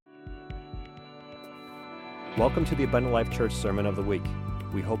Welcome to the Abundant Life Church Sermon of the Week.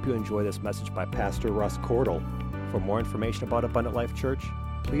 We hope you enjoy this message by Pastor Russ Cordle. For more information about Abundant Life Church,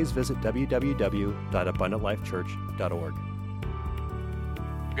 please visit www.abundantlifechurch.org.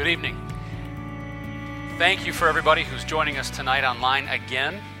 Good evening. Thank you for everybody who's joining us tonight online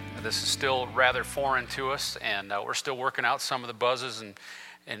again. This is still rather foreign to us, and we're still working out some of the buzzes and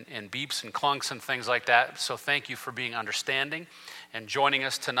beeps and clunks and things like that. So thank you for being understanding and joining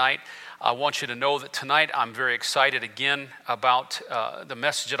us tonight. I want you to know that tonight I'm very excited again about the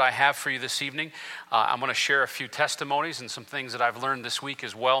message that I have for you this evening. I'm going to share a few testimonies and some things that I've learned this week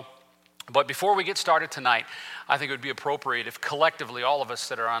as well. But before we get started tonight, I think it would be appropriate if collectively all of us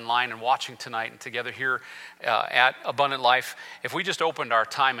that are online and watching tonight and together here at Abundant Life, if we just opened our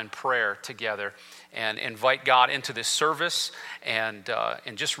time in prayer together and invite God into this service and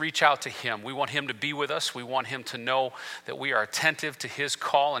just reach out to Him. We want Him to be with us. We want Him to know that we are attentive to His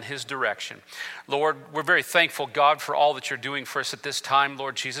call and His direction. Lord, we're very thankful, God, for all that you're doing for us at this time.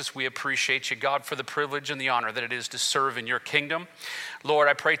 Lord Jesus, we appreciate you, God, for the privilege and the honor that it is to serve in your kingdom. Lord,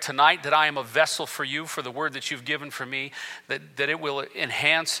 I pray tonight that I am a vessel for you, for the word that you've given for me, that it will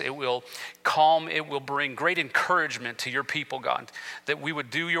enhance, it will calm, it will bring great encouragement to your people, God, that we would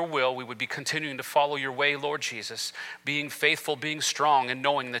do your will, we would be continuing to follow your way, Lord Jesus, being faithful, being strong, and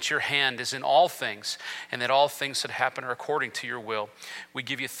knowing that your hand is in all things, and that all things that happen are according to your will. We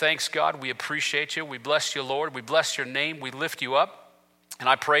give you thanks, God. We appreciate you. We bless you, Lord. We bless your name. We lift you up. And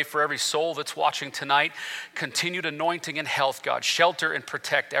I pray for every soul that's watching tonight, continued anointing and health, God. Shelter and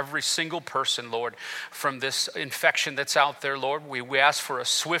protect every single person, Lord, from this infection that's out there, Lord. We ask for a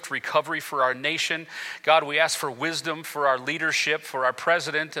swift recovery for our nation. God, we ask for wisdom for our leadership, for our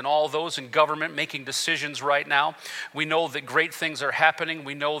president and all those in government making decisions right now. We know that great things are happening.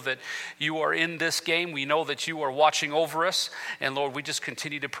 We know that you are in this game. We know that you are watching over us. And Lord, we just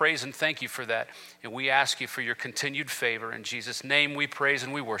continue to praise and thank you for that. And we ask you for your continued favor. In Jesus' name we praise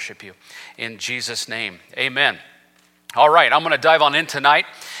and we worship you. In Jesus' name, amen. All right, I'm going to dive on in tonight,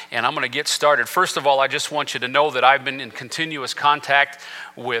 and I'm going to get started. First of all, I just want you to know that I've been in continuous contact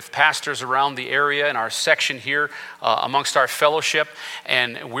with pastors around the area in our section here amongst our fellowship,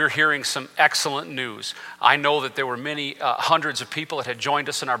 and we're hearing some excellent news. I know that there were many hundreds of people that had joined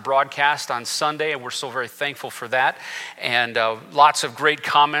us in our broadcast on Sunday, and we're so very thankful for that. And lots of great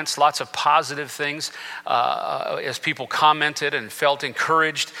comments, lots of positive things as people commented and felt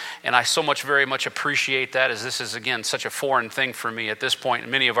encouraged, and I so very much appreciate that, as this is, again, such a foreign thing for me at this point,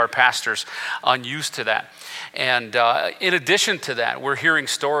 and many of our pastors unused to that. And in addition to that, we're hearing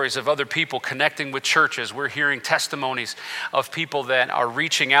stories of other people connecting with churches. We're hearing testimonies of people that are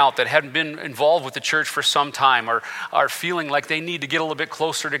reaching out that hadn't been involved with the church for some time, or are feeling like they need to get a little bit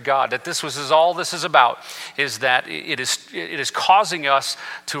closer to God. That this is all this is about, is that it is causing us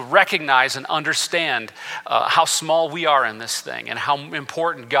to recognize and understand how small we are in this thing and how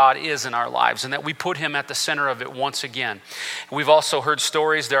important God is in our lives, and that we put Him at the center of it once again. We've also heard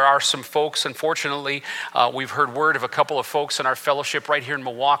stories. There are some folks, unfortunately, we've heard word of a couple of folks in our fellowship right here in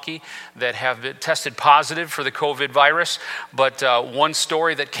Milwaukee that have been tested positive for the COVID virus. But one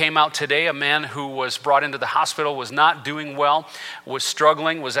story that came out today, a man who was brought into the hospital was not doing well, was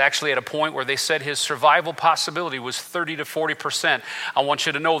struggling, was actually at a point where they said his survival possibility was 30 to 40%. I want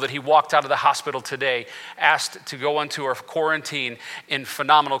you to know that he walked out of the hospital today, asked to go into a quarantine in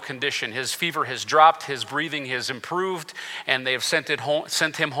phenomenal condition. His fever has dropped, his breathing has improved, and they have sent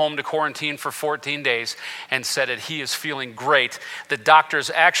him home to quarantine for 14 days and said that he is feeling great. The doctors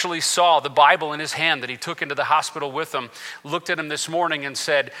actually saw the Bible in his hand that he took into the hospital with him, looked at him this morning and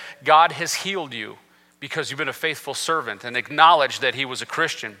said, God has healed you because you've been a faithful servant, and acknowledged that he was a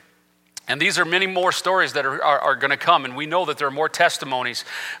Christian. And these are many more stories that are going to come, and we know that there are more testimonies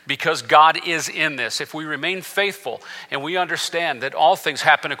because God is in this. If we remain faithful and we understand that all things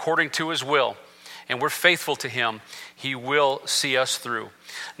happen according to His will, and we're faithful to Him, He will see us through.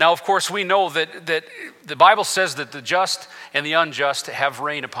 Now, of course, we know that the Bible says that the just and the unjust have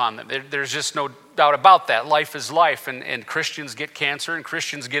rain upon them. There's just no doubt about that. Life is life, and Christians get cancer, and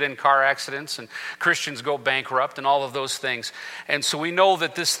Christians get in car accidents, and Christians go bankrupt, and all of those things. And so we know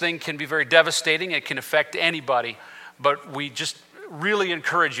that this thing can be very devastating. It can affect anybody, but we just really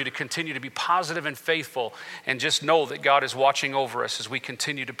encourage you to continue to be positive and faithful, and just know that God is watching over us as we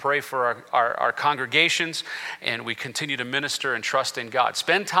continue to pray for our congregations, and we continue to minister and trust in God.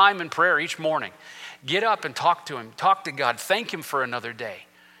 Spend time in prayer each morning. Get up and talk to Him. Talk to God. Thank Him for another day.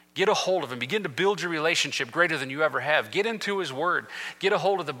 Get a hold of him. Begin to build your relationship greater than you ever have. Get into his word. Get a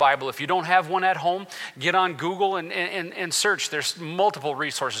hold of the Bible. If you don't have one at home, get on Google and search. There's multiple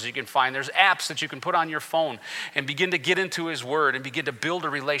resources you can find. There's apps that you can put on your phone and begin to get into his word and begin to build a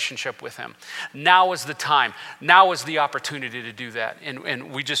relationship with him. Now is the time. Now is the opportunity to do that.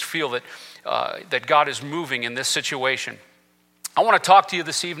 And we just feel that God is moving in this situation. I want to talk to you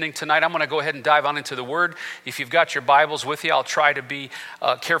this evening tonight. I'm going to go ahead and dive on into the Word. If you've got your Bibles with you, I'll try to be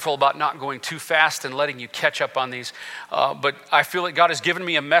careful about not going too fast and letting you catch up on these. But I feel that God has given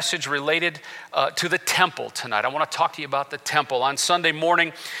me a message related to the temple tonight. I want to talk to you about the temple. On Sunday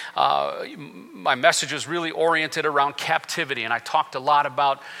morning, my message was really oriented around captivity, and I talked a lot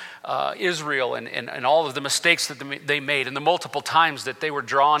about Israel and all of the mistakes that they made and the multiple times that they were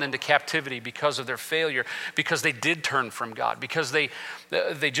drawn into captivity because of their failure, because they did turn from God, because they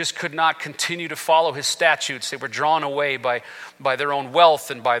just could not continue to follow his statutes. They were drawn away by their own wealth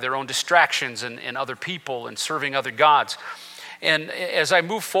and by their own distractions and other people and serving other gods. And as I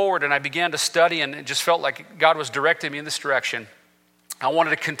moved forward and I began to study, and it just felt like God was directing me in this direction, I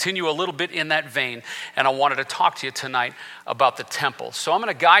wanted to continue a little bit in that vein, and I wanted to talk to you tonight about the temple. So I'm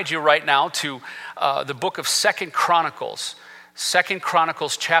going to guide you right now to the book of 2 Chronicles. 2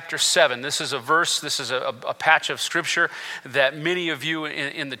 Chronicles chapter 7. This is a verse, this is a patch of scripture that many of you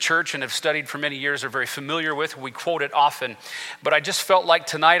in the church and have studied for many years are very familiar with. We quote it often. But I just felt like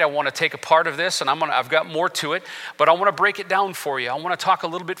tonight I want to take a part of this, and I've got more to it, but I want to break it down for you. I want to talk a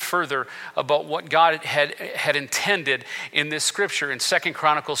little bit further about what God had intended in this scripture in 2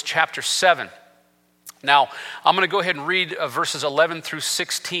 Chronicles chapter 7. Now, I'm going to go ahead and read verses 11 through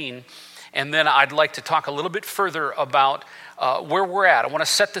 16, and then I'd like to talk a little bit further about where we're at. I want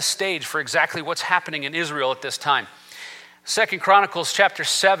to set the stage for exactly what's happening in Israel at this time. 2 Chronicles chapter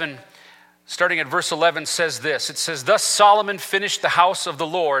 7, starting at verse 11, says this. It says, "Thus Solomon finished the house of the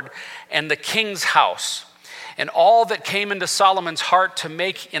Lord and the king's house, and all that came into Solomon's heart to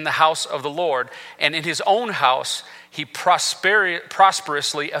make in the house of the Lord, and in his own house he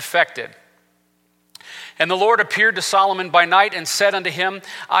prosperously effected. And the Lord appeared to Solomon by night and said unto him,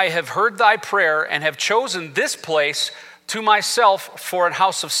 I have heard thy prayer and have chosen this place to myself for an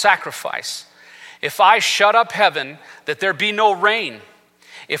house of sacrifice. If I shut up heaven, that there be no rain,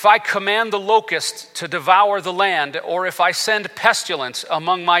 if I command the locust to devour the land, or if I send pestilence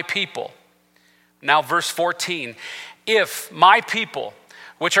among my people." Now verse 14, "If my people,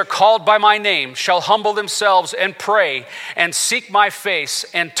 which are called by my name, shall humble themselves and pray and seek my face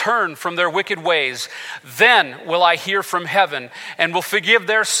and turn from their wicked ways, then will I hear from heaven and will forgive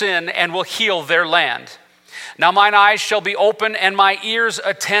their sin and will heal their land. Now mine eyes shall be open and my ears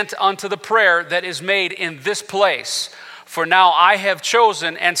attent unto the prayer that is made in this place. For now I have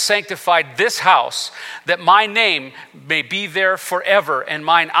chosen and sanctified this house, that my name may be there forever, and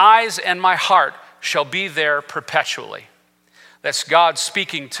mine eyes and my heart shall be there perpetually." That's God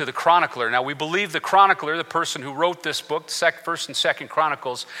speaking to the chronicler. Now we believe the chronicler, the person who wrote this book, 1st and 2nd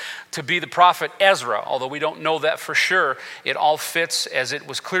Chronicles, to be the prophet Ezra. Although we don't know that for sure, it all fits as it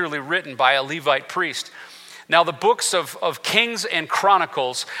was clearly written by a Levite priest. Now, the books of Kings and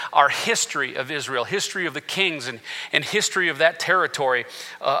Chronicles are history of Israel, history of the kings and history of that territory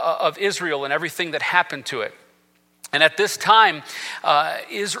of Israel and everything that happened to it. And at this time,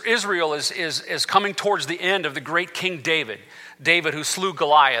 Israel is coming towards the end of the great King David. David who slew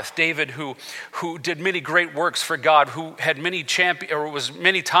Goliath, David who did many great works for God, who had was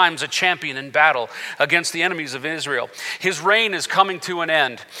many times a champion in battle against the enemies of Israel. His reign is coming to an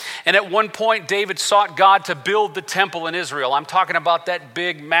end. And at one point, David sought God to build the temple in Israel. I'm talking about that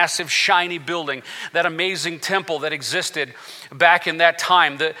big, massive, shiny building, that amazing temple that existed back in that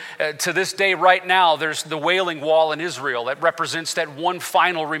time. To this day, right now, there's the Wailing Wall in Israel that represents that one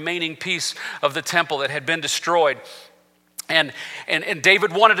final remaining piece of the temple that had been destroyed. And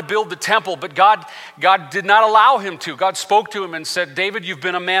David wanted to build the temple, but God did not allow him to. God spoke to him and said, "David, you've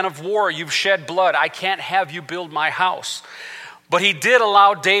been a man of war. You've shed blood. I can't have you build my house." But he did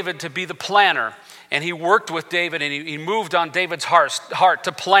allow David to be the planner. And he worked with David, and he moved on David's heart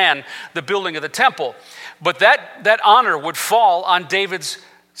to plan the building of the temple. But that honor would fall on David's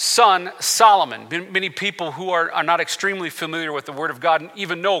son Solomon. Many people who are not extremely familiar with the Word of God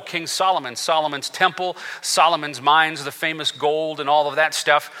even know King Solomon, Solomon's temple, Solomon's mines, the famous gold and all of that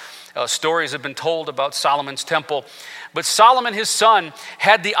stuff. Stories have been told about Solomon's temple. But Solomon, his son,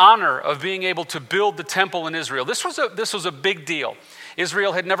 had the honor of being able to build the temple in Israel. This was a big deal.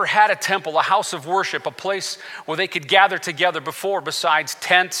 Israel had never had a temple, a house of worship, a place where they could gather together before, besides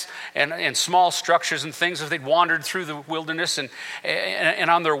tents and small structures and things as they'd wandered through the wilderness and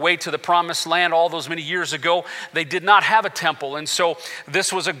on their way to the promised land all those many years ago. They did not have a temple. And so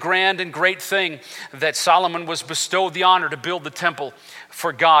this was a grand and great thing that Solomon was bestowed the honor to build the temple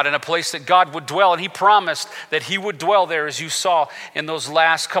for God, in a place that God would dwell. And he promised that he would dwell there, as you saw in those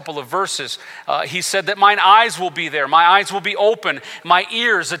last couple of verses. He said that mine eyes will be there. My eyes will be open. My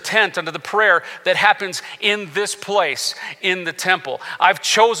ears attent unto the prayer that happens in this place, in the temple. I've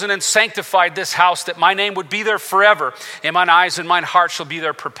chosen and sanctified this house that my name would be there forever, and mine eyes and mine heart shall be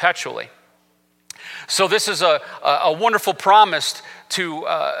there perpetually. So this is a wonderful promise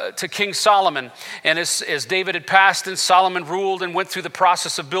to King Solomon. And as David had passed and Solomon ruled and went through the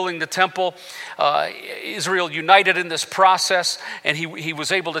process of building the temple, Israel united in this process, and he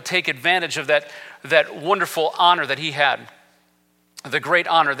was able to take advantage of that wonderful honor that he had, the great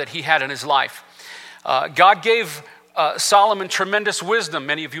honor that he had in his life. God gave Solomon tremendous wisdom.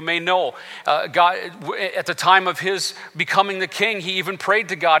 Many of you may know God, at the time of his becoming the king, he even prayed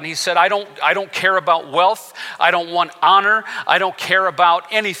to God and he said, I don't care about wealth. I don't want honor. I don't care about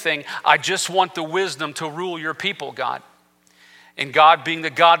anything. I just want the wisdom to rule your people, God. And God, being the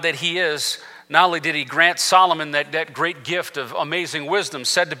God that he is, not only did he grant Solomon that great gift of amazing wisdom,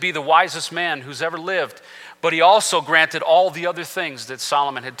 said to be the wisest man who's ever lived, but he also granted all the other things that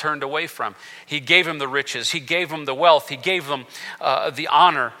Solomon had turned away from. He gave him the riches. He gave him the wealth. He gave him the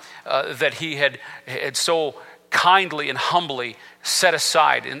honor that he had so kindly and humbly set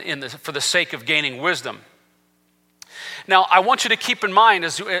aside for the sake of gaining wisdom. Now, I want you to keep in mind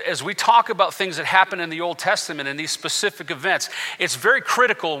as we talk about things that happen in the Old Testament and these specific events, it's very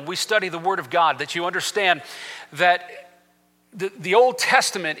critical when we study the Word of God that you understand that the Old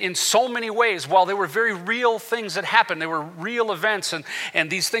Testament, in so many ways, while they were very real things that happened, they were real events, and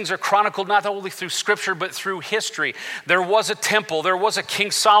these things are chronicled not only through Scripture, but through history. There was a temple, there was a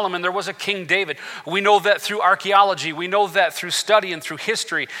King Solomon, there was a King David. We know that through archaeology, we know that through study and through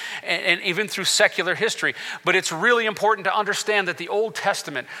history, and even through secular history. But it's really important to understand that the Old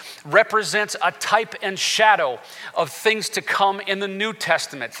Testament represents a type and shadow of things to come in the New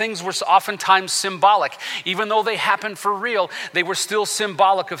Testament. Things were oftentimes symbolic. Even though they happened for real, they were still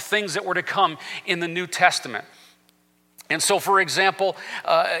symbolic of things that were to come in the New Testament. And so, for example,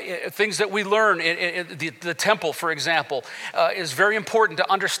 things that we learn, the temple, for example, is very important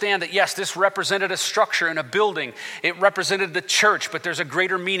to understand that, yes, this represented a structure and a building. It represented the church, but there's a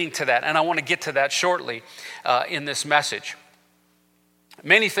greater meaning to that, and I want to get to that shortly in this message.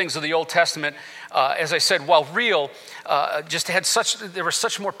 Many things of the Old Testament, as I said, while real, there were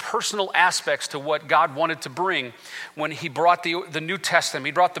such more personal aspects to what God wanted to bring when he brought the New Testament.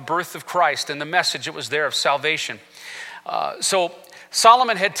 He brought the birth of Christ and the message that was there of salvation. So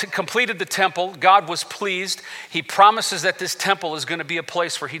Solomon had completed the temple. God was pleased. He promises that this temple is going to be a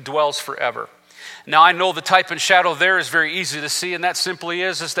place where he dwells forever. Now, I know the type and shadow there is very easy to see, and that simply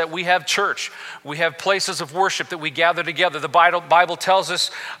is that we have church. We have places of worship that we gather together. The Bible tells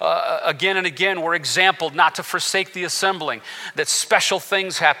us again and again, we're exampled not to forsake the assembling, that special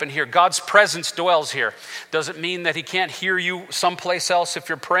things happen here. God's presence dwells here. Doesn't mean that he can't hear you someplace else if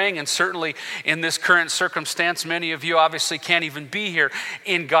you're praying, and certainly in this current circumstance, many of you obviously can't even be here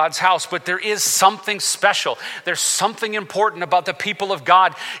in God's house, but there is something special. There's something important about the people of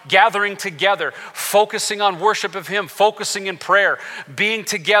God gathering together, focusing on worship of him, focusing in prayer, being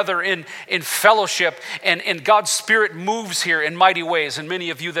together in fellowship, and God's Spirit moves here in mighty ways. And many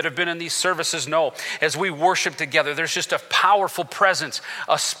of you that have been in these services know, as we worship together, there's just a powerful presence,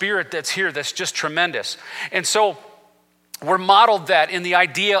 a spirit that's here that's just tremendous. And so we're modeled that in the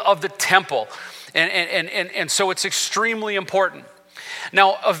idea of the temple. And so it's extremely important.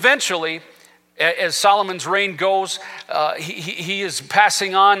 Now, eventually, as Solomon's reign goes, he is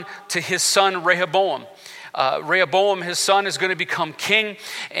passing on to his son Rehoboam. Rehoboam, his son, is going to become king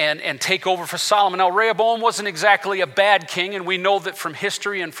and take over for Solomon. Now, Rehoboam wasn't exactly a bad king, and we know that from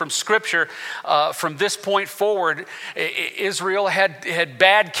history and from Scripture, from this point forward, Israel had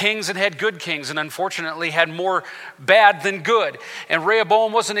bad kings and had good kings, and unfortunately had more bad than good. And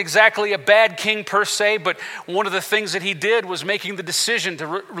Rehoboam wasn't exactly a bad king per se, but one of the things that he did was making the decision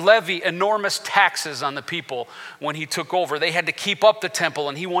to levy enormous taxes on the people when he took over. They had to keep up the temple,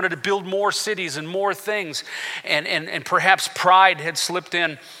 and he wanted to build more cities and more things. And perhaps pride had slipped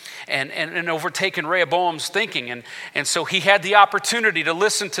in and overtaken Rehoboam's thinking. And so he had the opportunity to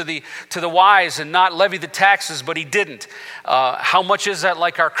listen to the wise and not levy the taxes, but he didn't. How much is that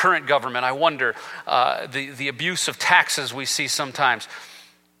like our current government? I wonder, the abuse of taxes we see sometimes.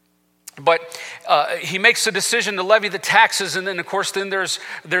 But he makes the decision to levy the taxes, and then, of course, there's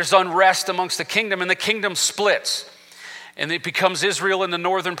unrest amongst the kingdom, and the kingdom splits. And it becomes Israel in the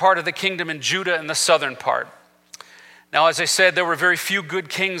northern part of the kingdom and Judah in the southern part. Now, as I said, there were very few good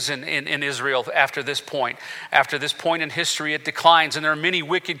kings in Israel after this point. After this point in history, it declines, and there are many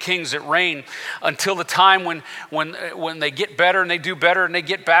wicked kings that reign until the time when they get better and they do better and they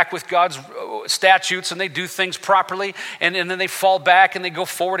get back with God's statutes and they do things properly, and then they fall back and they go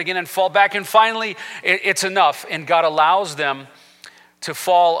forward again and fall back, and finally it's enough, and God allows them to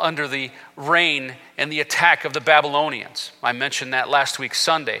fall under the reign and the attack of the Babylonians. I mentioned that last week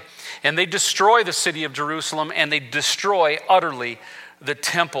Sunday. And they destroy the city of Jerusalem, and they destroy utterly the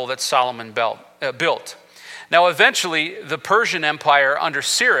temple that Solomon built. Now, eventually, the Persian Empire under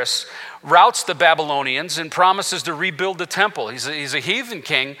Cyrus routs the Babylonians and promises to rebuild the temple. He's a heathen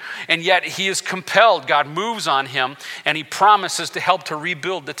king, and yet he is compelled. God moves on him, and he promises to help to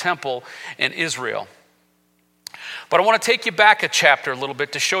rebuild the temple in Israel. But I want to take you back a chapter a little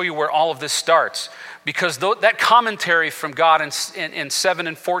bit to show you where all of this starts. Because that commentary from God in 7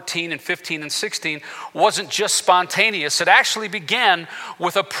 and 14 and 15 and 16 wasn't just spontaneous. It actually began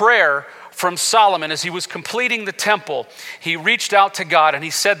with a prayer from Solomon as he was completing the temple. He reached out to God and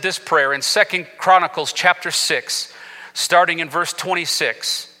he said this prayer in 2 Chronicles chapter 6, starting in verse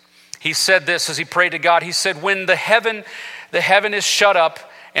 26. He said this as he prayed to God. He said, "When the heaven is shut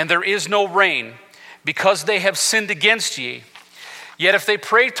up and there is no rain, because they have sinned against ye, yet if they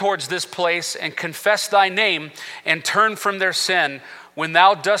pray towards this place and confess thy name and turn from their sin, when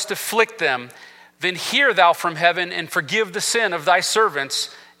thou dost afflict them, then hear thou from heaven and forgive the sin of thy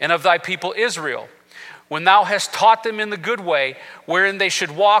servants and of thy people Israel. When thou hast taught them in the good way, wherein they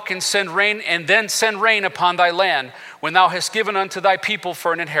should walk, and send rain upon thy land, when thou hast given unto thy people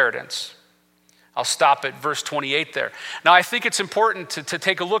for an inheritance." I'll stop at verse 28 there. Now, I think it's important to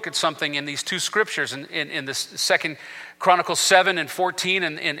take a look at something in these two scriptures, in this 2 Chronicles 7 and 14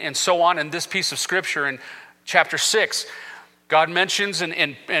 and so on, and this piece of scripture in chapter 6. God mentions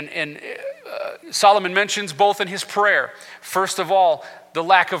and Solomon mentions both in his prayer. First of all, the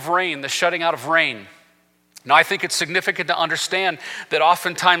lack of rain, the shutting out of rain. Now, I think it's significant to understand that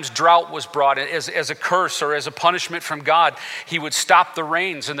oftentimes drought was brought as a curse or as a punishment from God. He would stop the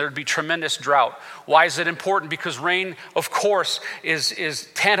rains and there'd be tremendous drought. Why is it important? Because rain, of course, is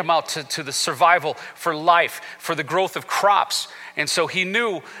tantamount to the survival for life, for the growth of crops. And so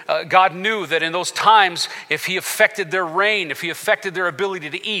God knew that in those times, if he affected their rain, if he affected their ability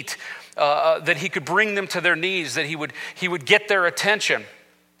to eat, that he could bring them to their knees, that he would get their attention.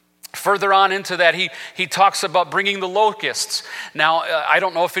 Further on into that, he talks about bringing the locusts. Now, I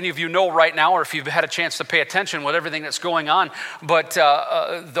don't know if any of you know right now or if you've had a chance to pay attention with everything that's going on, but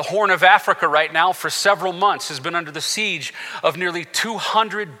the Horn of Africa right now for several months has been under the siege of nearly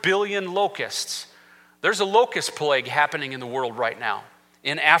 200 billion locusts. There's a locust plague happening in the world right now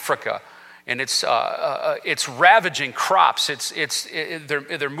in Africa. And it's ravaging crops.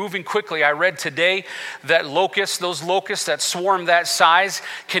 They're moving quickly. I read today that those locusts that swarm that size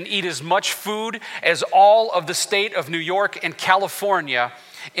can eat as much food as all of the state of New York and California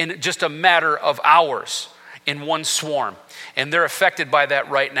in just a matter of hours in one swarm. And they're affected by that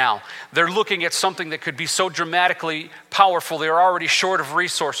right now. They're looking at something that could be so dramatically powerful. They're already short of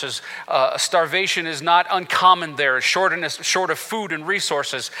resources. Starvation is not uncommon there, short of food and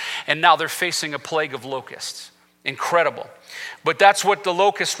resources. And now they're facing a plague of locusts. Incredible. But that's what the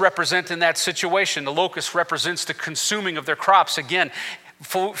locusts represent in that situation. The locust represents the consuming of their crops. Again,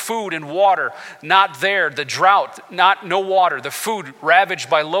 food and water not there, the drought, no water, the food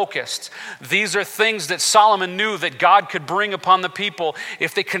ravaged by locusts. These are things that Solomon knew that God could bring upon the people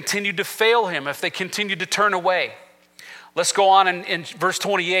if they continued to fail him, if they continued to turn away. Let's go on in verse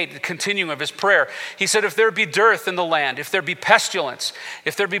 28, the continuing of his prayer. He said, "If there be dearth in the land, if there be pestilence,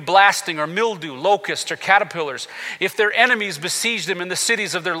 if there be blasting or mildew, locusts or caterpillars, if their enemies besiege them in the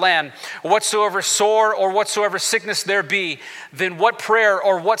cities of their land, whatsoever sore or whatsoever sickness there be, then what prayer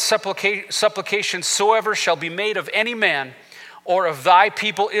or what supplication soever shall be made of any man or of thy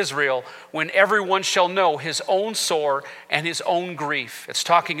people Israel, when everyone shall know his own sore and his own grief." It's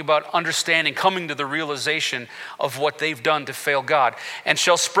talking about understanding, coming to the realization of what they've done to fail God. "And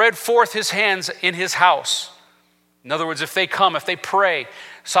shall spread forth his hands in his house." In other words, if they pray,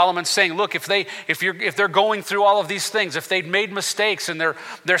 Solomon's saying, look, if they're going through all of these things, if they've made mistakes and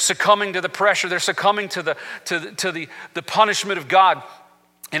they're succumbing to the pressure, they're succumbing to the punishment of God.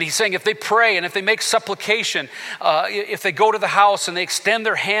 And he's saying if they pray and if they make supplication, if they go to the house and they extend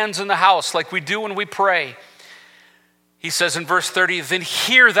their hands in the house like we do when we pray, he says in verse 30, "Then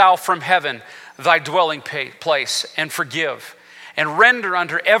hear thou from heaven thy dwelling place and forgive, and render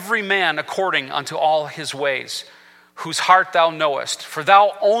unto every man according unto all his ways, whose heart thou knowest, for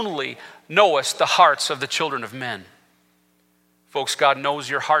thou only knowest the hearts of the children of men. Folks, God knows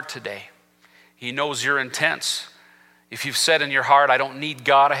your heart today. He knows your intents. If you've said in your heart, I don't need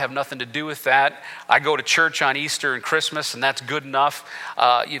God, I have nothing to do with that. I go to church on Easter and Christmas, and that's good enough.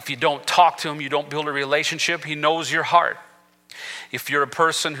 If you don't talk to him, you don't build a relationship, he knows your heart. If you're a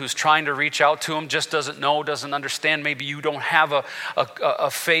person who's trying to reach out to him, just doesn't know, doesn't understand, maybe you don't have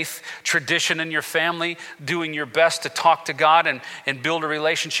a faith tradition in your family, doing your best to talk to God and build a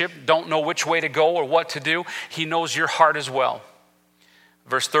relationship, don't know which way to go or what to do, he knows your heart as well.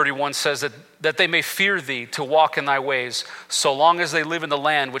 Verse 31 says that they may fear thee to walk in thy ways, so long as they live in the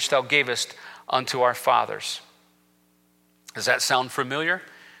land which thou gavest unto our fathers. Does that sound familiar?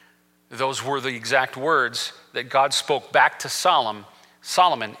 Those were the exact words that God spoke back to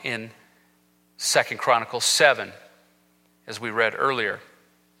Solomon in 2 Chronicles 7, as we read earlier.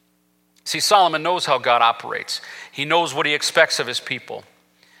 See, Solomon knows how God operates. He knows what he expects of his people.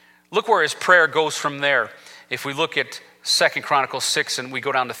 Look where his prayer goes from there. If we look at 2 Chronicles 6 and we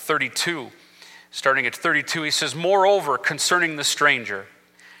go down to 32, starting at 32, he says, moreover, concerning the stranger.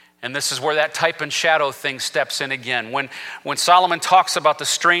 And this is where that type and shadow thing steps in again. When Solomon talks about the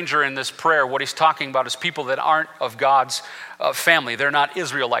stranger in this prayer, what he's talking about is people that aren't of God's family. They're not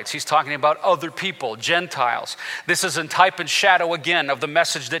Israelites. He's talking about other people, Gentiles. This is in type and shadow again of the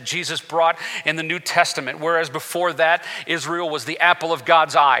message that Jesus brought in the New Testament, whereas before that, Israel was the apple of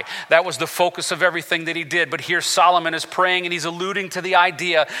God's eye. That was the focus of everything that he did. But here Solomon is praying and he's alluding to the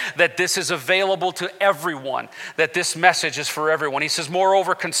idea that this is available to everyone, that this message is for everyone. He says,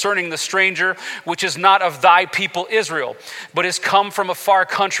 moreover, concerning the stranger, which is not of thy people Israel, but is come from a far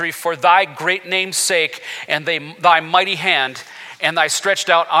country for thy great name's sake and thy mighty hand and thy stretched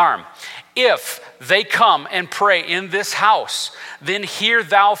out arm. If they come and pray in this house, then hear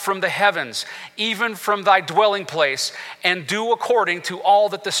thou from the heavens, even from thy dwelling place, and do according to all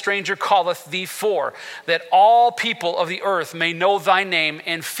that the stranger calleth thee for, that all people of the earth may know thy name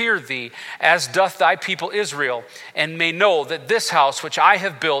and fear thee, as doth thy people Israel, and may know that this house which I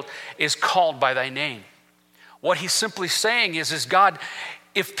have built is called by thy name. What he's simply saying is God,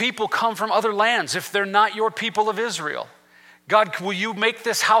 if people come from other lands, if they're not your people of Israel, God, will you make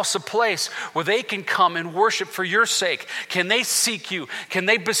this house a place where they can come and worship for your sake? Can they seek you? Can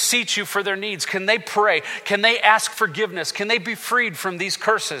they beseech you for their needs? Can they pray? Can they ask forgiveness? Can they be freed from these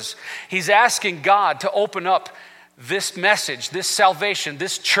curses? He's asking God to open up this message, this salvation,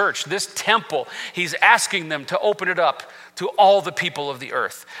 this church, this temple. He's asking them to open it up to all the people of the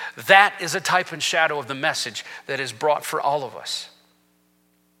earth. That is a type and shadow of the message that is brought for all of us.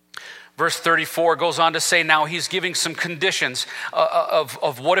 Verse 34 goes on to say now he's giving some conditions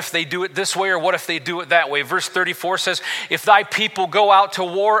of what if they do it this way or what if they do it that way. Verse 34 says, if thy people go out to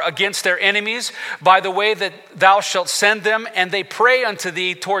war against their enemies by the way that thou shalt send them, and they pray unto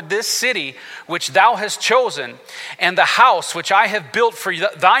thee toward this city which thou hast chosen, and the house which I have built for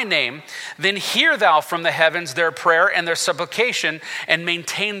thy name, then hear thou from the heavens their prayer and their supplication, and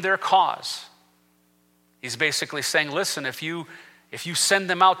maintain their cause. He's basically saying, listen, if you send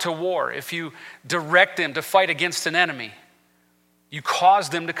them out to war, if you direct them to fight against an enemy, you cause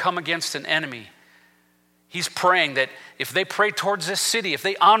them to come against an enemy. He's praying that if they pray towards this city, if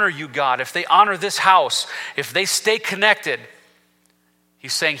they honor you, God, if they honor this house, if they stay connected,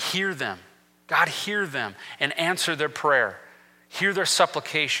 he's saying, hear them. God, hear them and answer their prayer. Hear their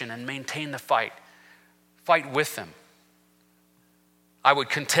supplication and maintain the fight. Fight with them. I would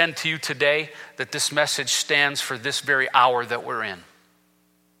contend to you today that this message stands for this very hour that we're in.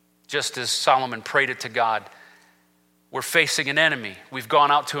 Just as Solomon prayed it to God, we're facing an enemy. We've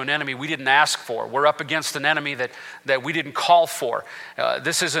gone out to an enemy we didn't ask for. We're up against an enemy that we didn't call for.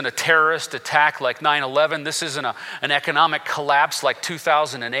 This isn't a terrorist attack like 9/11. This isn't an economic collapse like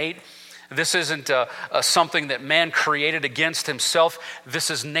 2008. This isn't something that man created against himself. This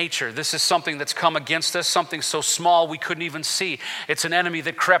is nature. This is something that's come against us, something so small we couldn't even see. It's an enemy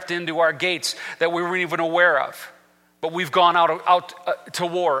that crept into our gates that we weren't even aware of. But we've gone out to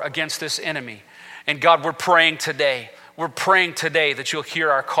war against this enemy. And God, we're praying today. We're praying today that you'll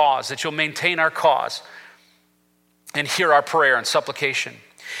hear our cause, that you'll maintain our cause and hear our prayer and supplication.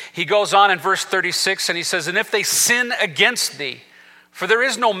 He goes on in verse 36 and he says, and if they sin against thee, for there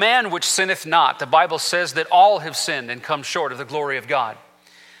is no man which sinneth not. The Bible says that all have sinned and come short of the glory of God.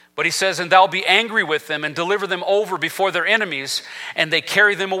 But he says, and thou be angry with them and deliver them over before their enemies, and they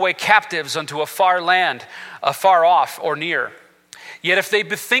carry them away captives unto a far land, afar off or near. Yet if they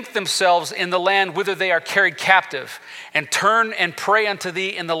bethink themselves in the land whither they are carried captive, and turn and pray unto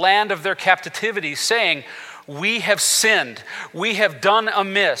thee in the land of their captivity, saying, we have sinned, we have done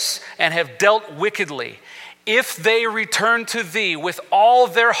amiss, and have dealt wickedly. If they return to thee with all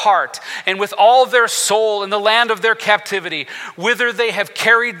their heart and with all their soul in the land of their captivity, whither they have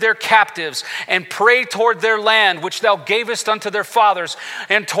carried their captives, and pray toward their land which thou gavest unto their fathers,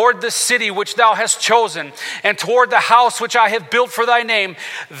 and toward the city which thou hast chosen, and toward the house which I have built for thy name,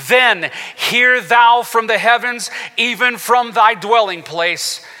 then hear thou from the heavens, even from thy dwelling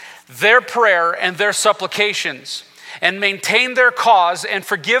place, their prayer and their supplications, and maintain their cause, and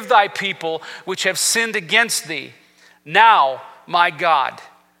forgive thy people which have sinned against thee. Now, my God,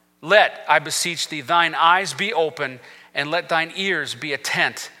 let, I beseech thee, thine eyes be open, and let thine ears be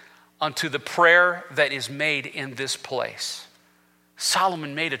attent unto the prayer that is made in this place.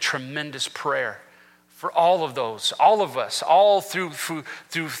 Solomon made a tremendous prayer for all of those, all of us, all through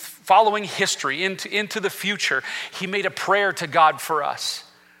following history into the future. He made a prayer to God for us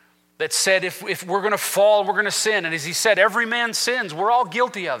that said, if we're going to fall, we're going to sin. And as he said, every man sins. We're all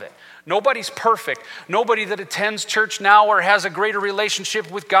guilty of it. Nobody's perfect. Nobody that attends church now or has a greater relationship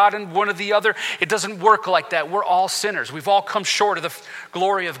with God and one or the other, it doesn't work like that. We're all sinners. We've all come short of the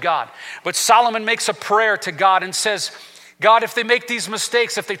glory of God. But Solomon makes a prayer to God and says, God, if they make these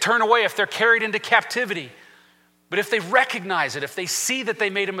mistakes, if they turn away, if they're carried into captivity, but if they recognize it, if they see that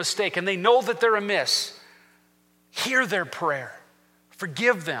they made a mistake and they know that they're amiss, hear their prayer.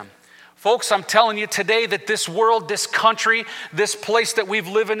 Forgive them. Folks, I'm telling you today that this world, this country, this place that we've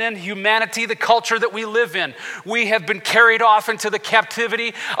living in, humanity, the culture that we live in, we have been carried off into the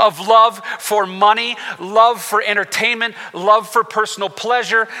captivity of love for money, love for entertainment, love for personal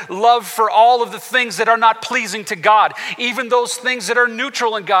pleasure, love for all of the things that are not pleasing to God, even those things that are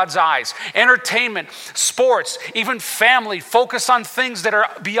neutral in God's eyes, entertainment, sports, even family, focus on things that are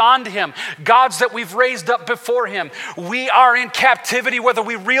beyond Him, gods that we've raised up before Him. We are in captivity whether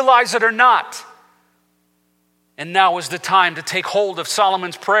we realize it or not. And now is the time to take hold of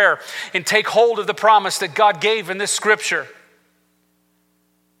Solomon's prayer and take hold of the promise that God gave in this scripture.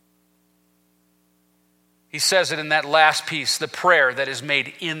 He says it in that last piece, the prayer that is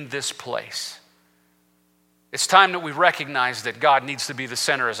made in this place. It's time that we recognize that God needs to be the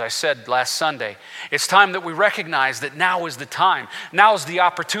center, as I said last Sunday. It's time that we recognize that now is the time. Now is the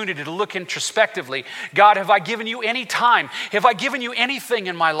opportunity to look introspectively. God, have I given you any time? Have I given you anything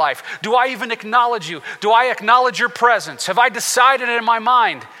in my life? Do I even acknowledge you? Do I acknowledge your presence? Have I decided in my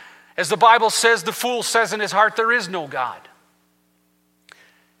mind, as the Bible says, the fool says in his heart, there is no God?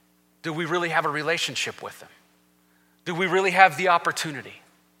 Do we really have a relationship with Him? Do we really have the opportunity?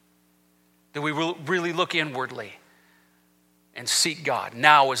 Do we really look inwardly and seek God?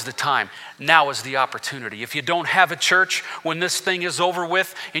 Now is the time. Now is the opportunity. If you don't have a church when this thing is over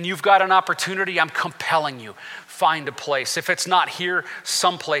with and you've got an opportunity, I'm compelling you, find a place. If it's not here,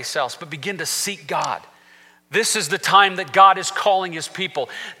 someplace else. But begin to seek God. This is the time that God is calling His people.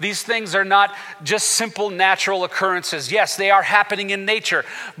 These things are not just simple natural occurrences. Yes, they are happening in nature,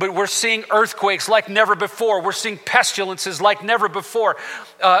 but we're seeing earthquakes like never before. We're seeing pestilences like never before.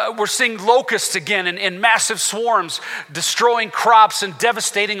 We're seeing locusts again in massive swarms, destroying crops and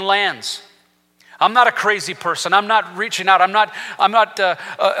devastating lands. I'm not a crazy person. I'm not reaching out. I'm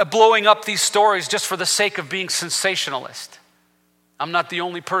not blowing up these stories just for the sake of being sensationalist. I'm not the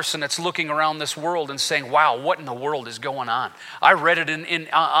only person that's looking around this world and saying, wow, what in the world is going on? I read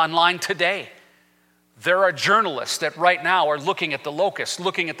it online today. There are journalists that right now are looking at the locusts,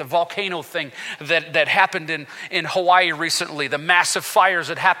 looking at the volcano thing that happened in Hawaii recently, the massive fires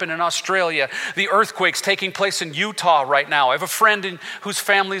that happened in Australia, the earthquakes taking place in Utah right now. I have a friend whose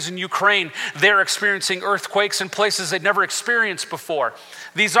family's in Ukraine. They're experiencing earthquakes in places they'd never experienced before.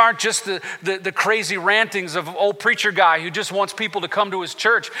 These aren't just the crazy rantings of an old preacher guy who just wants people to come to his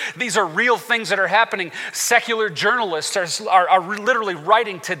church. These are real things that are happening. Secular journalists are literally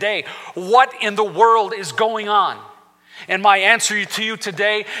writing today, what in the world is going on? And my answer to you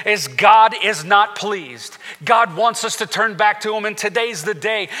today is God is not pleased. God wants us to turn back to Him, and today's the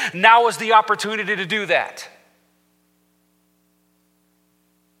day. Now is the opportunity to do that.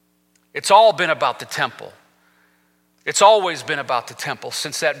 It's all been about the temple. It's always been about the temple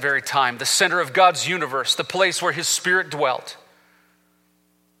since that very time, the center of God's universe, the place where His Spirit dwelt.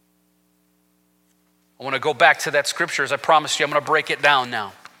 I want to go back to that scripture. As I promised you, I'm going to break it down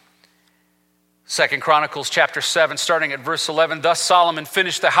now. 2 Chronicles chapter 7, starting at verse 11. Thus Solomon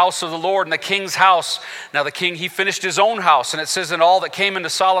finished the house of the Lord and the king's house. Now the king, he finished his own house. And it says, in all that came into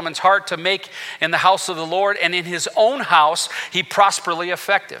Solomon's heart to make in the house of the Lord and in his own house, he prosperously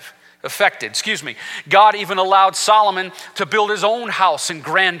effective. God even allowed Solomon to build his own house in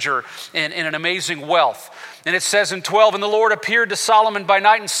grandeur and in an amazing wealth. And it says in 12, and the Lord appeared to Solomon by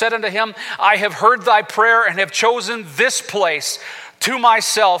night and said unto him, I have heard thy prayer and have chosen this place to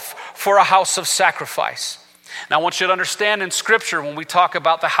myself for a house of sacrifice. Now, I want you to understand in Scripture, when we talk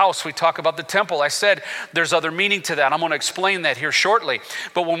about the house, we talk about the temple. I said there's other meaning to that. I'm going to explain that here shortly.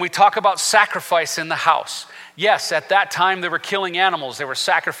 But when we talk about sacrifice in the house, yes, at that time they were killing animals. They were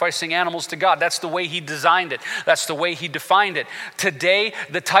sacrificing animals to God. That's the way he designed it. That's the way he defined it. Today,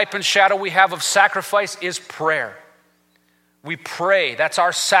 the type and shadow we have of sacrifice is prayer. We pray. That's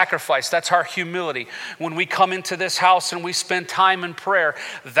our sacrifice. That's our humility. When we come into this house and we spend time in prayer,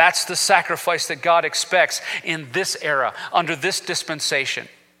 that's the sacrifice that God expects in this era, under this dispensation.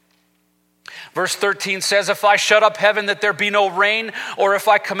 Verse 13 says, if I shut up heaven that there be no rain, or if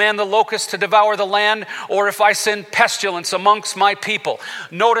I command the locusts to devour the land, or if I send pestilence amongst my people.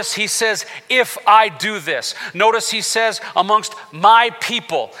 Notice he says, if I do this. Notice he says, amongst my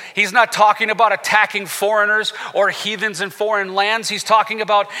people. He's not talking about attacking foreigners or heathens in foreign lands. He's talking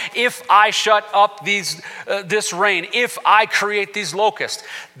about if I shut up this rain, if I create these locusts.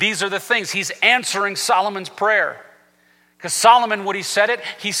 These are the things. He's answering Solomon's prayer. Because Solomon, when he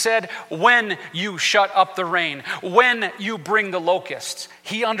said, when you shut up the rain, when you bring the locusts,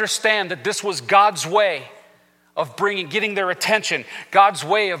 he understood that this was God's way of getting their attention, God's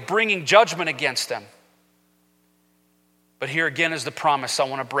way of bringing judgment against them. But here again is the promise I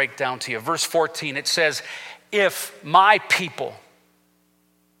want to break down to you. Verse 14, it says, if my people,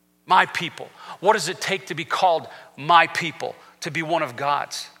 what does it take to be called my people, to be one of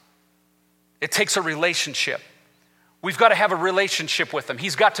God's? It takes a relationship. We've got to have a relationship with him.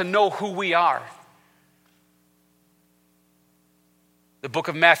 He's got to know who we are. The book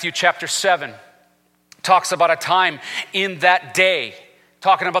of Matthew chapter 7 talks about a time in that day,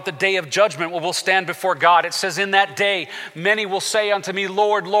 talking about the day of judgment where we'll stand before God. It says, in that day, many will say unto me,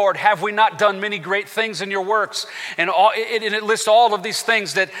 Lord, Lord, have we not done many great things in your works? And it lists all of these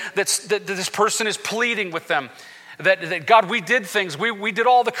things that this person is pleading with them. That God, we did things. We did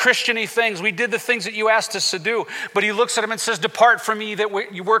all the Christian-y things. We did the things that you asked us to do. But he looks at him and says, depart from me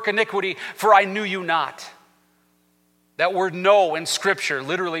that you work iniquity, for I knew you not. That word know in Scripture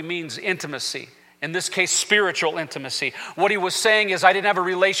literally means intimacy. In this case, spiritual intimacy. What he was saying is, I didn't have a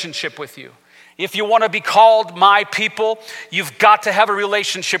relationship with you. If you want to be called my people, you've got to have a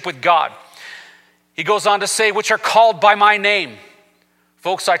relationship with God. He goes on to say, which are called by my name.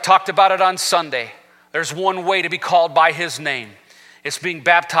 Folks, I talked about it on Sunday. There's one way to be called by his name. It's being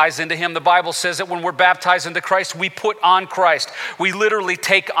baptized into him. The Bible says that when we're baptized into Christ, we put on Christ. We literally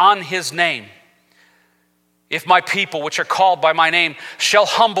take on his name. If my people, which are called by my name, shall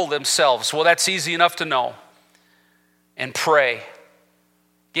humble themselves. Well, that's easy enough to know. And pray.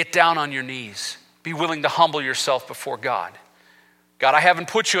 Get down on your knees. Be willing to humble yourself before God. God, I haven't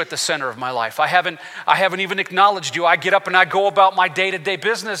put you at the center of my life. I haven't even acknowledged you. I get up and I go about my day-to-day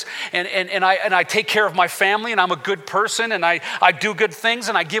business and I take care of my family, and I'm a good person, and I do good things,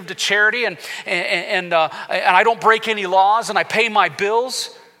 and I give to charity, and I don't break any laws, and I pay my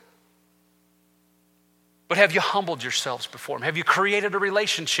bills. But have you humbled yourselves before him? Have you created a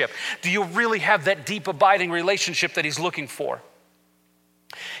relationship? Do you really have that deep, abiding relationship that he's looking for?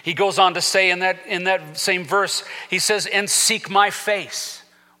 He goes on to say in that same verse, he says, and seek my face.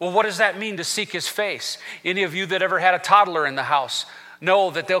 Well, what does that mean, to seek his face? Any of you that ever had a toddler in the house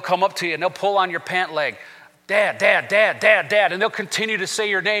know that they'll come up to you and they'll pull on your pant leg. Dad, Dad, Dad, Dad, Dad. And they'll continue to say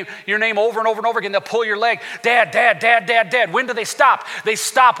your name over and over and over again. They'll pull your leg. Dad, Dad, Dad, Dad, Dad. When do they stop? They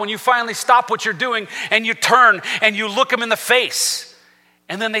stop when you finally stop what you're doing and you turn and you look them in the face.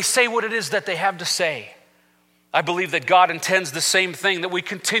 And then they say what it is that they have to say. I believe that God intends the same thing, that we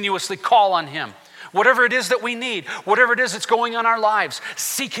continuously call on him. Whatever it is that we need, whatever it is that's going on in our lives,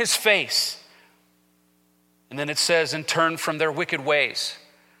 seek his face. And then it says, and turn from their wicked ways.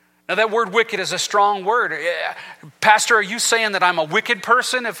 Now that word wicked is a strong word. Pastor, are you saying that I'm a wicked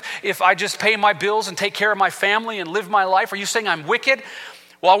person if I just pay my bills and take care of my family and live my life? Are you saying I'm wicked?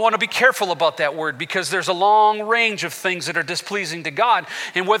 Well, I want to be careful about that word, because there's a long range of things that are displeasing to God.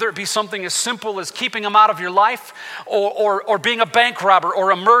 And whether it be something as simple as keeping them out of your life, or being a bank robber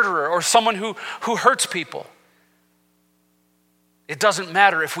or a murderer or someone who hurts people. It doesn't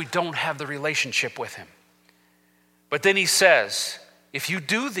matter if we don't have the relationship with him. But then he says, if you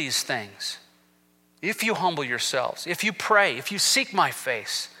do these things, if you humble yourselves, if you pray, if you seek my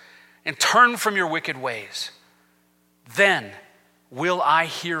face and turn from your wicked ways, then will I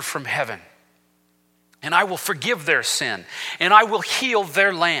hear from heaven, and I will forgive their sin, and I will heal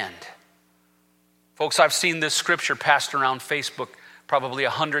their land. Folks, I've seen this scripture passed around Facebook probably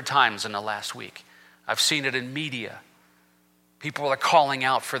 100 times in the last week. I've seen it in media. People are calling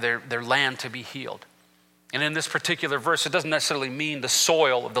out for their land to be healed. And in this particular verse, it doesn't necessarily mean the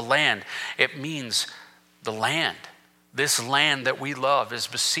soil of the land. It means the land. This land that we love is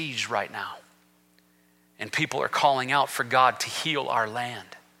besieged right now. And people are calling out for God to heal our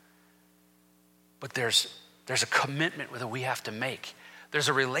land. But there's a commitment that we have to make. There's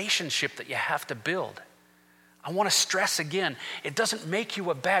a relationship that you have to build. I want to stress again, it doesn't make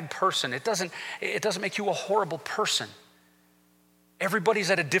you a bad person. It doesn't make you a horrible person. Everybody's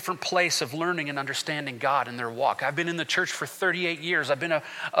at a different place of learning and understanding God in their walk. I've been in the church for 38 years. I've been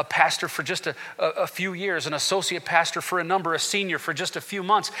a pastor for just a few years, an associate pastor for a number, a senior for just a few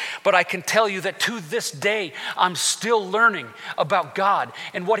months. But I can tell you that to this day, I'm still learning about God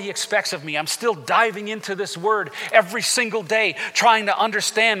and what He expects of me. I'm still diving into this Word every single day, trying to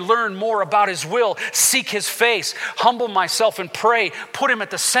understand, learn more about His will, seek His face, humble myself and pray, put Him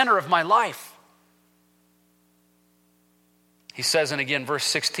at the center of my life. He says, and again, verse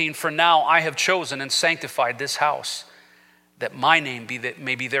 16, "For now I have chosen and sanctified this house, that my name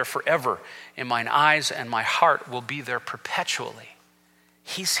may be there forever, and mine eyes and my heart will be there perpetually."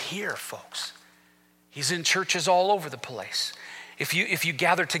 He's here, folks. He's in churches all over the place. If you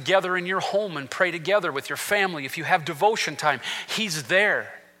gather together in your home and pray together with your family, if you have devotion time, He's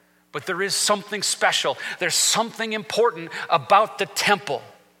there. But there is something special. There's something important about the temple.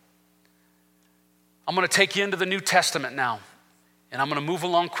 I'm going to take you into the New Testament now. And I'm going to move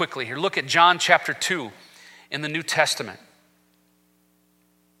along quickly here. Look at John chapter 2 in the New Testament.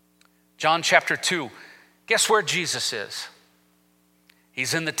 John chapter 2. Guess where Jesus is?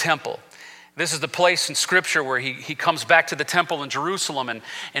 He's in the temple. This is the place in Scripture where he comes back to the temple in Jerusalem,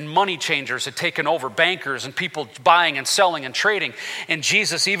 and money changers had taken over, bankers and people buying and selling and trading. And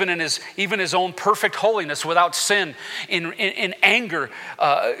Jesus, even in his own perfect holiness without sin, in anger,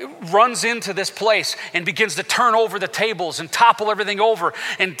 runs into this place and begins to turn over the tables and topple everything over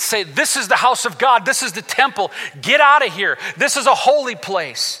and say, "This is the house of God. This is the temple. Get out of here. This is a holy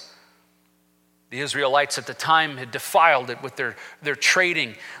place." The Israelites at the time had defiled it with their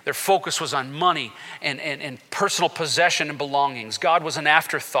trading. Their focus was on money and personal possession and belongings. God was an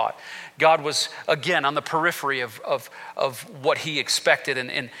afterthought. God was, again, on the periphery of what He expected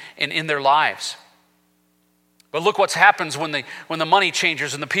in their lives. But look what happens when the money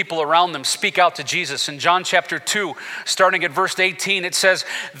changers and the people around them speak out to Jesus. In John chapter 2, starting at verse 18, it says,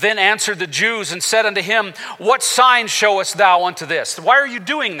 "Then answered the Jews and said unto Him, What sign showest thou unto this?" Why are you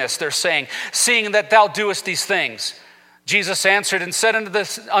doing this, they're saying, "seeing that thou doest these things?" Jesus answered and said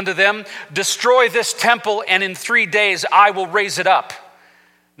unto them, "Destroy this temple, and in 3 days I will raise it up."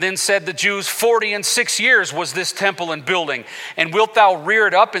 Then said the Jews, 46 years was this temple in building, and wilt thou rear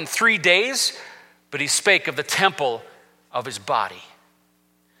it up in 3 days? But He spake of the temple of His body.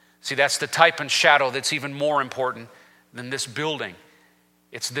 See, that's the type and shadow that's even more important than this building.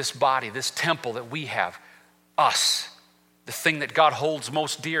 It's this body, this temple that we have, us, the thing that God holds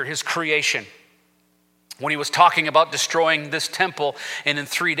most dear, His creation. When He was talking about destroying this temple and in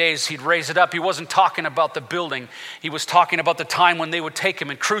 3 days He'd raise it up, He wasn't talking about the building. He was talking about the time when they would take Him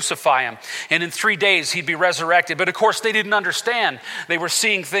and crucify Him. And in 3 days He'd be resurrected. But of course they didn't understand. They were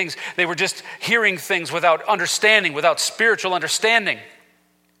seeing things. They were just hearing things without understanding, without spiritual understanding.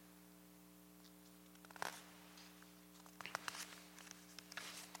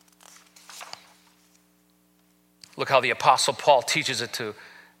 Look how the Apostle Paul teaches it to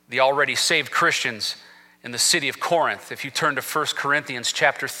the already saved Christians in the city of Corinth. If you turn to 1 Corinthians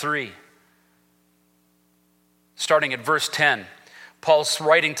chapter 3, starting at verse 10, Paul's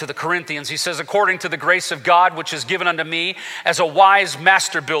writing to the Corinthians. He says, "According to the grace of God, which is given unto me as a wise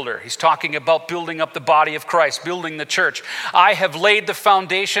master builder." He's talking about building up the body of Christ, building the church. "I have laid the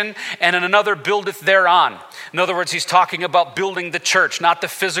foundation, and another buildeth thereon." In other words, he's talking about building the church, not the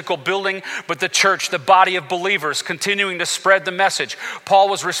physical building, but the church, the body of believers, continuing to spread the message. Paul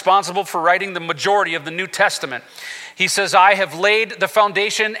was responsible for writing the majority of the New Testament. He says, "I have laid the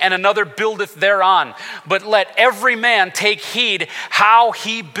foundation, and another buildeth thereon. But let every man take heed how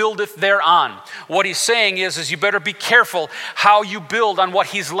he buildeth thereon." What he's saying is you better be careful how you build on what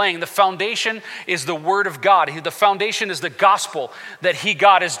he's laying. The foundation is the Word of God. The foundation is the gospel that he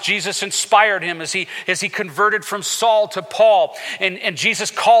got as Jesus inspired him, as he converted from Saul to Paul. And Jesus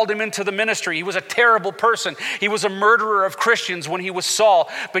called him into the ministry. He was a terrible person. He was a murderer of Christians when he was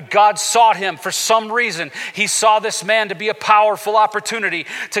Saul. But God sought him for some reason. He saw this this man to be a powerful opportunity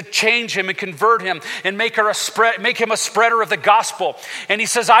to change him and convert him and make him a spreader of the gospel. And he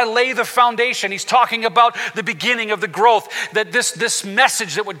says, I lay the foundation. He's talking about the beginning of the growth, that this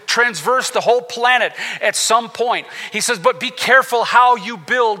message that would transverse the whole planet at some point. He says, but be careful how you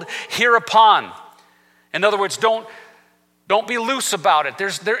build hereupon. In other words, don't be loose about it.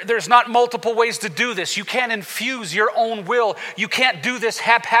 There's not multiple ways to do this. You can't infuse your own will. You can't do this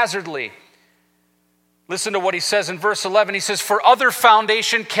haphazardly. Listen to what he says in verse 11. He says, for other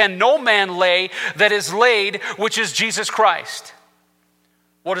foundation can no man lay that is laid, which is Jesus Christ.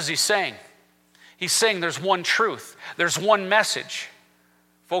 What is he saying? He's saying there's one truth. There's one message.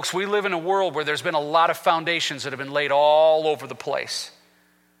 Folks, we live in a world where there's been a lot of foundations that have been laid all over the place.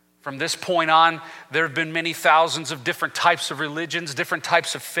 From this point on, there have been many thousands of different types of religions, different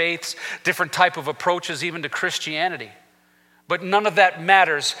types of faiths, different type of approaches even to Christianity. But none of that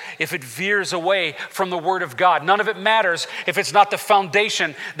matters if it veers away from the Word of God. None of it matters if it's not the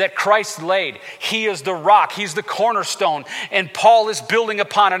foundation that Christ laid. He is the rock. He's the cornerstone. And Paul is building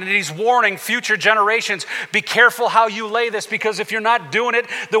upon it. And he's warning future generations, be careful how you lay this, because if you're not doing it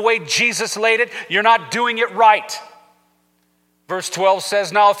the way Jesus laid it, you're not doing it right. Verse 12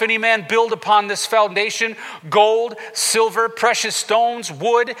 says, now if any man build upon this foundation gold, silver, precious stones,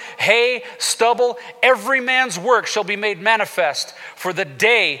 wood, hay, stubble, every man's work shall be made manifest, for the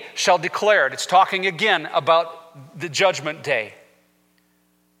day shall declare it. It's talking again about the judgment day.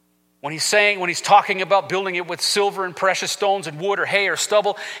 When he's talking about building it with silver and precious stones and wood or hay or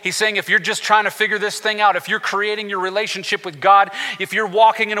stubble, he's saying if you're just trying to figure this thing out, if you're creating your relationship with God, if you're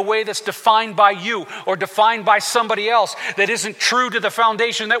walking in a way that's defined by you or defined by somebody else that isn't true to the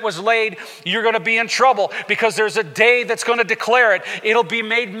foundation that was laid, you're going to be in trouble, because there's a day that's going to declare it. It'll be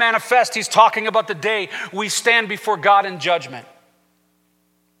made manifest. He's talking about the day we stand before God in judgment.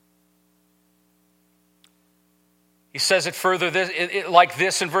 He says it further like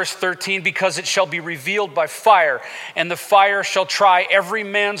this in verse 13, because it shall be revealed by fire, and the fire shall try every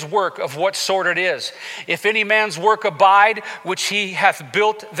man's work of what sort it is. If any man's work abide, which he hath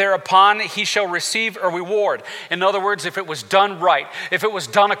built thereupon, he shall receive a reward. In other words, if it was done right, if it was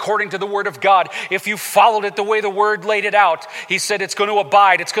done according to the Word of God, if you followed it the way the Word laid it out, he said it's going to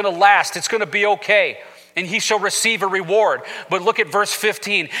abide, it's going to last, it's going to be okay. And he shall receive a reward. But look at verse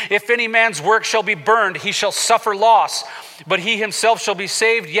 15. If any man's work shall be burned, he shall suffer loss, but he himself shall be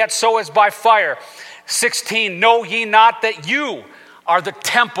saved, yet so as by fire. 16, know ye not that you are the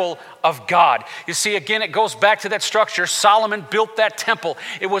temple of God. You see, again, it goes back to that structure. Solomon built that temple.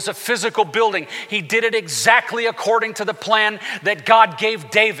 It was a physical building. He did it exactly according to the plan that God gave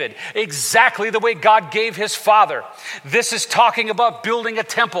David, exactly the way God gave his father. This is talking about building a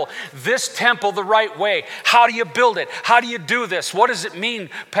temple. This temple the right way. How do you build it? How do you do this? What does it mean,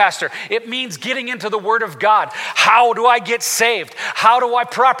 Pastor? It means getting into the Word of God. How do I get saved? How do I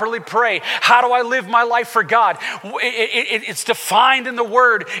properly pray? How do I live my life for God? It's defined in the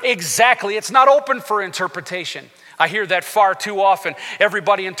Word exactly. It's not open for interpretation. I hear that far too often.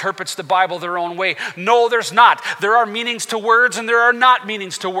 Everybody interprets the Bible their own way. No, there's not. There are meanings to words and there are not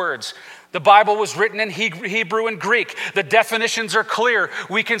meanings to words. The Bible was written in Hebrew and Greek. The definitions are clear.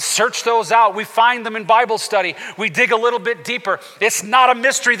 We can search those out. We find them in Bible study. We dig a little bit deeper. It's not a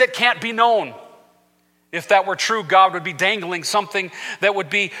mystery that can't be known. If that were true, God would be dangling something that would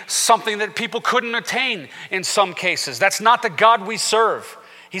be something that people couldn't attain in some cases. That's not the God we serve.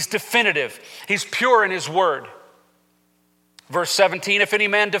 He's definitive. He's pure in his word. Verse 17, if any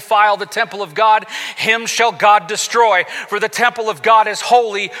man defile the temple of God, him shall God destroy. For the temple of God is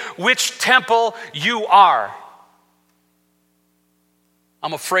holy, which temple you are.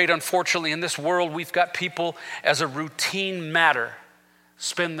 I'm afraid, unfortunately, in this world, we've got people as a routine matter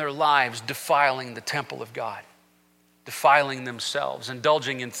spend their lives defiling the temple of God, defiling themselves,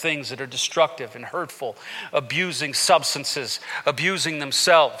 indulging in things that are destructive and hurtful, abusing substances, abusing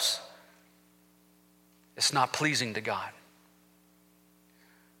themselves. It's not pleasing to God.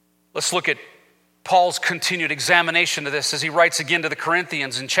 Let's look at Paul's continued examination of this as he writes again to the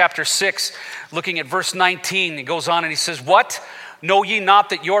Corinthians in chapter 6, looking at verse 19. He goes on and he says, what? Know ye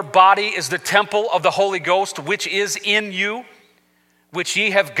not that your body is the temple of the Holy Ghost, which is in you, which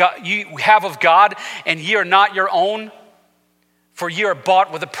ye have of God, and ye are not your own? For ye are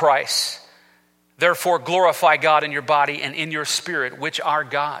bought with a price. Therefore glorify God in your body and in your spirit, which are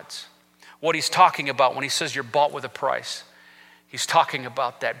God's. What he's talking about when he says you're bought with a price, he's talking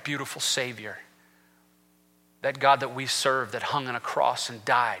about that beautiful Savior, that God that we serve, that hung on a cross and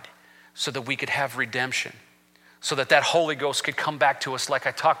died so that we could have redemption, so that that Holy Ghost could come back to us like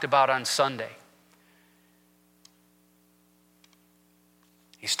I talked about on Sunday.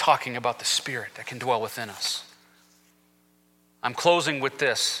 He's talking about the Spirit that can dwell within us. I'm closing with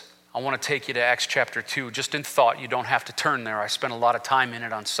this. I want to take you to Acts chapter 2, just in thought. You don't have to turn there. I spent a lot of time in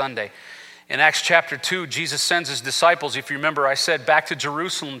it on Sunday. In Acts chapter 2, Jesus sends his disciples, if you remember, I said, back to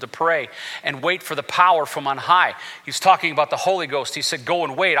Jerusalem to pray and wait for the power from on high. He's talking about the Holy Ghost. He said, go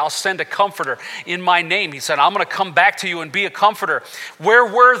and wait. I'll send a comforter in my name. He said, I'm going to come back to you and be a comforter. Where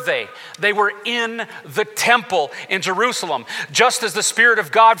were they? They were in the temple in Jerusalem. Just as the Spirit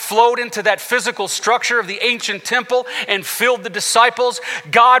of God flowed into that physical structure of the ancient temple and filled the disciples,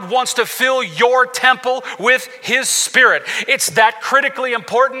 God wants to fill your temple with his Spirit. It's that critically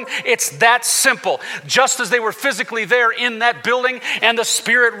important. It's that simple. Just as they were physically there in that building and the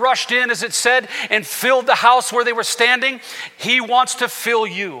Spirit rushed in, as it said, and filled the house where they were standing, he wants to fill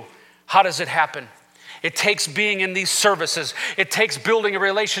you. How does it happen? It takes being in these services. It takes building a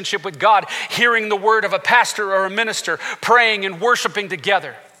relationship with God, hearing the word of a pastor or a minister, praying and worshiping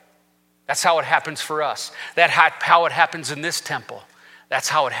together. That's how it happens for us. That's how it happens in this temple. That's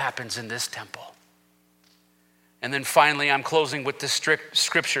how it happens in this temple. And then finally, I'm closing with this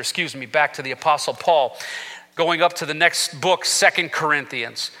scripture, back to the Apostle Paul, going up to the next book, 2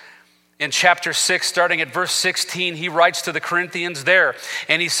 Corinthians. In chapter 6, starting at verse 16, he writes to the Corinthians there,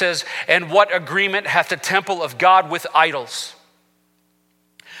 and he says, and what agreement hath the temple of God with idols?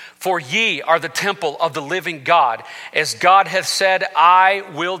 For ye are the temple of the living God, as God hath said, I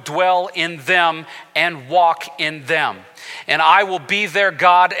will dwell in them and walk in them. And I will be their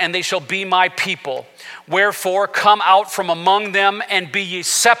God, and they shall be my people. Wherefore, come out from among them, and be ye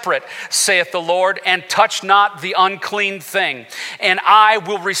separate, saith the Lord, and touch not the unclean thing. And I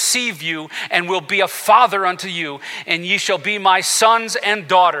will receive you, and will be a father unto you, and ye shall be my sons and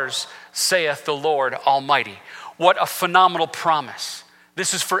daughters, saith the Lord Almighty. What a phenomenal promise.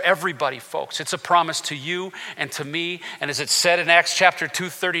 This is for everybody, folks. It's a promise to you and to me. And as it said in Acts chapter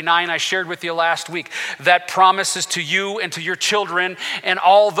 2:39, I shared with you last week, that promise is to you and to your children and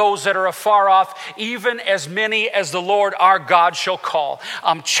all those that are afar off, even as many as the Lord our God shall call.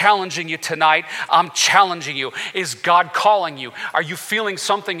 I'm challenging you tonight. I'm challenging you. Is God calling you? Are you feeling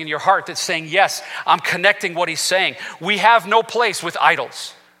something in your heart that's saying, yes, I'm connecting what he's saying? We have no place with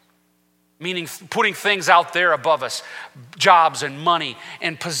idols. Meaning putting things out there above us, jobs and money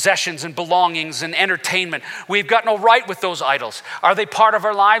and possessions and belongings and entertainment. We've got no right with those idols. Are they part of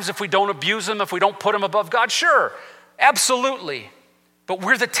our lives if we don't abuse them, if we don't put them above God? Sure, absolutely. But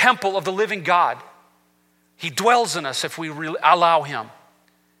we're the temple of the living God. He dwells in us if we allow him.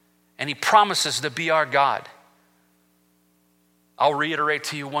 And he promises to be our God. I'll reiterate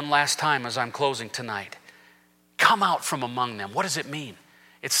to you one last time as I'm closing tonight. Come out from among them. What does it mean?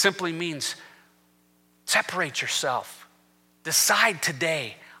 It simply means separate yourself. Decide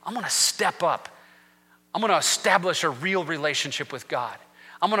today, I'm going to step up. I'm going to establish a real relationship with God.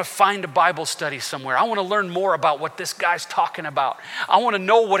 I'm going to find a Bible study somewhere. I want to learn more about what this guy's talking about. I want to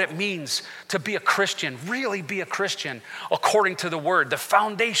know what it means to be a Christian, really be a Christian according to the word, the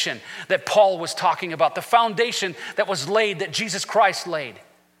foundation that Paul was talking about, the foundation that was laid, that Jesus Christ laid.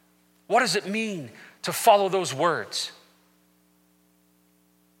 What does it mean to follow those words?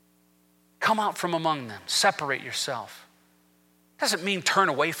 Come out from among them. Separate yourself. Doesn't mean turn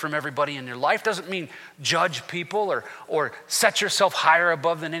away from everybody in your life. Doesn't mean judge people or set yourself higher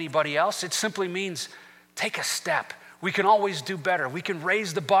above than anybody else. It simply means take a step. We can always do better. We can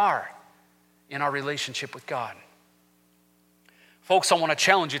raise the bar in our relationship with God. Folks, I want to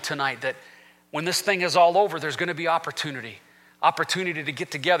challenge you tonight that when this thing is all over, there's going to be opportunity to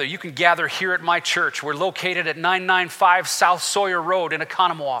get together. You can gather here at my church. We're located at 995 South Sawyer Road in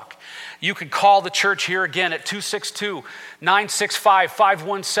Oconomowoc. You can call the church here again at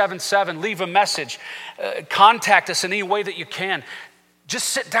 262-965-5177. Leave a message. Contact us in any way that you can. Just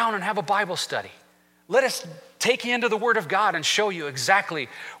sit down and have a Bible study. Let us take you into the Word of God and show you exactly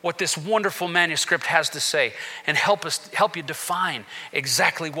what this wonderful manuscript has to say and help you define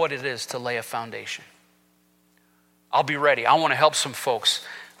exactly what it is to lay a foundation. I'll be ready. I want to help some folks.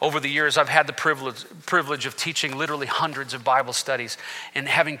 Over the years, I've had the privilege of teaching literally hundreds of Bible studies and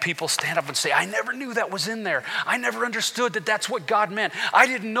having people stand up and say, I never knew that was in there. I never understood that that's what God meant. I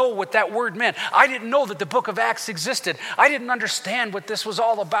didn't know what that word meant. I didn't know that the book of Acts existed. I didn't understand what this was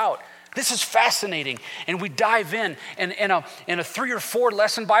all about. This is fascinating. And we dive in, and in a 3 or 4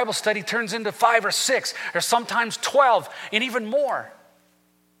 lesson Bible study turns into 5 or 6 or sometimes 12 and even more.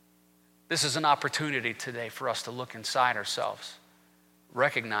 This is an opportunity today for us to look inside ourselves.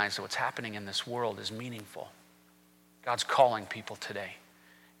 Recognize that what's happening in this world is meaningful. God's calling people today.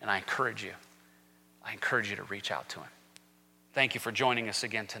 And I encourage you to reach out to him. Thank you for joining us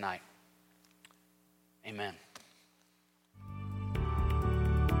again tonight. Amen.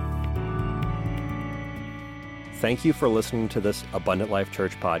 Thank you for listening to this Abundant Life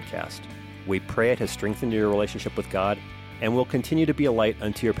Church podcast. We pray it has strengthened your relationship with God and will continue to be a light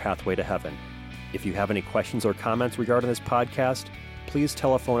unto your pathway to heaven. If you have any questions or comments regarding this podcast, please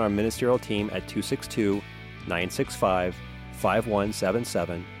telephone our ministerial team at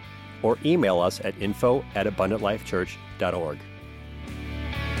 262-965-5177 or email us at info@abundantlifechurch.org.